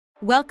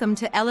Welcome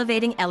to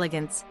Elevating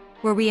Elegance,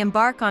 where we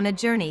embark on a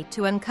journey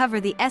to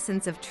uncover the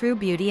essence of true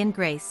beauty and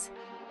grace.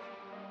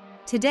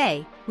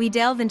 Today, we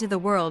delve into the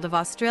world of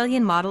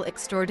Australian model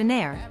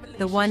extraordinaire,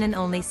 the one and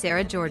only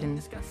Sarah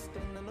Jordan.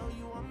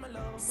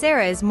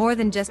 Sarah is more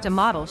than just a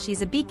model,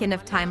 she's a beacon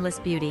of timeless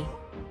beauty.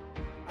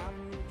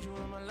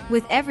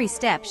 With every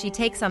step she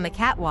takes on the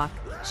catwalk,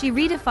 she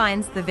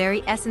redefines the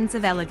very essence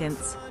of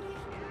elegance.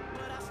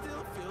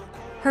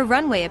 Her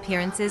runway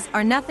appearances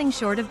are nothing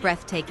short of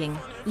breathtaking,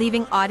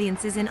 leaving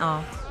audiences in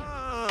awe.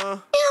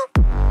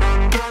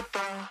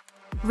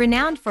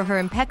 Renowned for her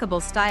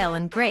impeccable style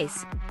and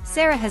grace,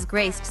 Sarah has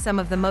graced some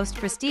of the most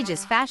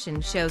prestigious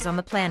fashion shows on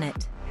the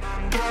planet.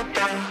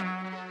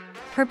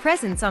 Her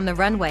presence on the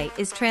runway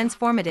is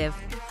transformative,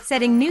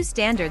 setting new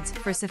standards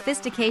for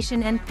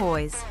sophistication and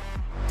poise.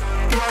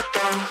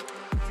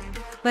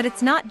 But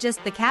it's not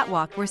just the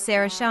catwalk where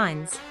Sarah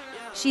shines.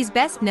 She's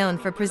best known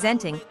for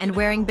presenting and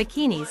wearing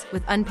bikinis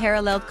with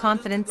unparalleled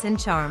confidence and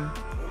charm.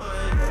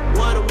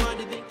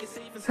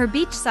 Her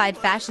beachside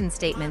fashion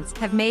statements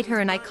have made her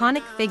an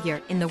iconic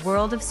figure in the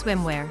world of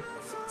swimwear.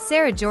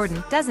 Sarah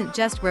Jordan doesn't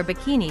just wear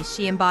bikinis,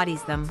 she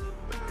embodies them.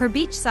 Her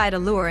beachside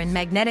allure and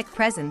magnetic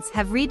presence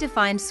have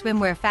redefined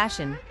swimwear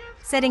fashion,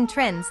 setting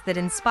trends that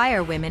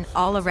inspire women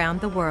all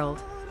around the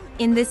world.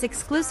 In this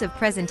exclusive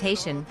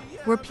presentation,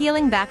 we're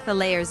peeling back the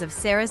layers of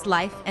Sarah's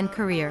life and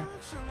career.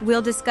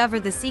 We'll discover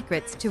the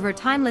secrets to her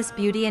timeless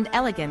beauty and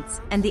elegance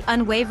and the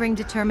unwavering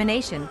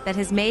determination that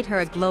has made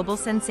her a global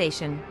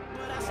sensation.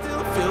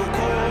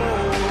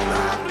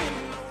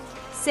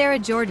 Sarah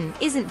Jordan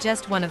isn't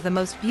just one of the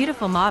most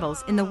beautiful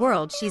models in the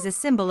world, she's a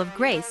symbol of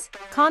grace,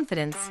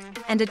 confidence,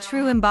 and a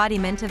true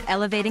embodiment of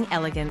elevating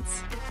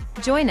elegance.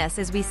 Join us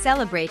as we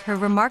celebrate her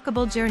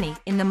remarkable journey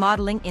in the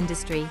modeling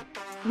industry.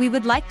 We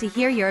would like to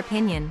hear your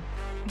opinion.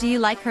 Do you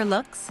like her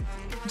looks?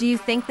 Do you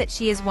think that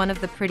she is one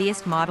of the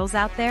prettiest models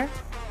out there?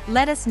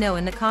 Let us know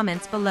in the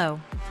comments below.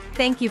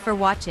 Thank you for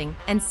watching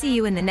and see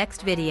you in the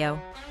next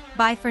video.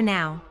 Bye for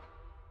now.